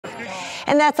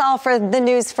And that's all for the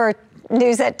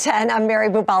News at 10. I'm Mary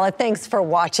Bubala. Thanks for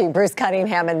watching. Bruce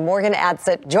Cunningham and Morgan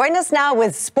Adsit join us now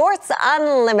with Sports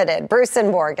Unlimited. Bruce and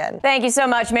Morgan. Thank you so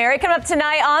much, Mary. Coming up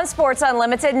tonight on Sports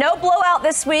Unlimited, no blowout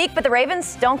this week, but the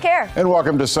Ravens don't care. And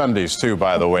welcome to Sundays, too,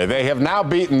 by the way. They have now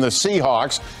beaten the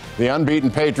Seahawks, the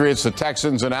unbeaten Patriots, the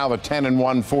Texans, and now the 10-1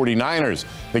 49ers.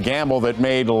 The gamble that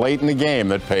made late in the game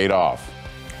that paid off.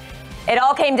 It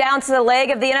all came down to the leg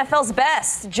of the NFL's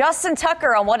best, Justin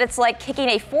Tucker, on what it's like kicking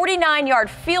a 49-yard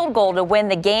field goal to win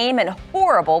the game in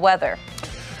horrible weather.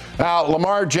 Now,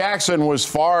 Lamar Jackson was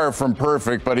far from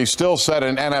perfect, but he still set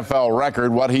an NFL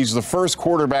record, what he's the first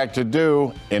quarterback to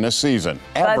do in a season,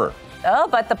 ever.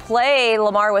 But the play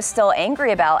Lamar was still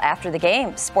angry about after the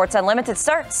game. Sports Unlimited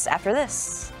starts after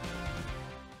this.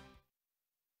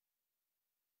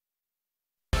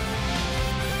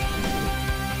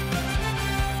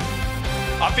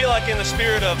 I feel like in the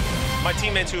spirit of my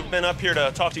teammates who've been up here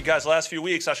to talk to you guys the last few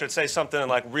weeks, I should say something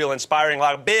like real inspiring,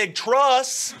 like big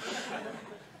trust.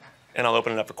 And I'll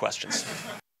open it up for questions.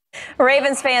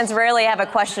 Ravens fans rarely have a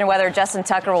question whether Justin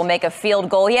Tucker will make a field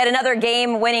goal. He had another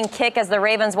game-winning kick as the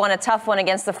Ravens won a tough one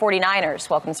against the 49ers.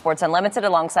 Welcome to Sports Unlimited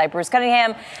alongside Bruce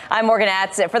Cunningham. I'm Morgan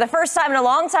Adsit. For the first time in a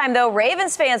long time, though,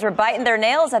 Ravens fans were biting their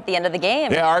nails at the end of the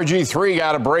game. Yeah, RG3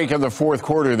 got a break in the fourth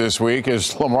quarter this week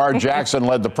as Lamar Jackson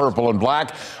led the purple and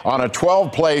black on a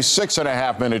 12-play,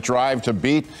 6.5-minute drive to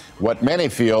beat what many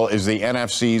feel is the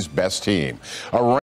NFC's best team.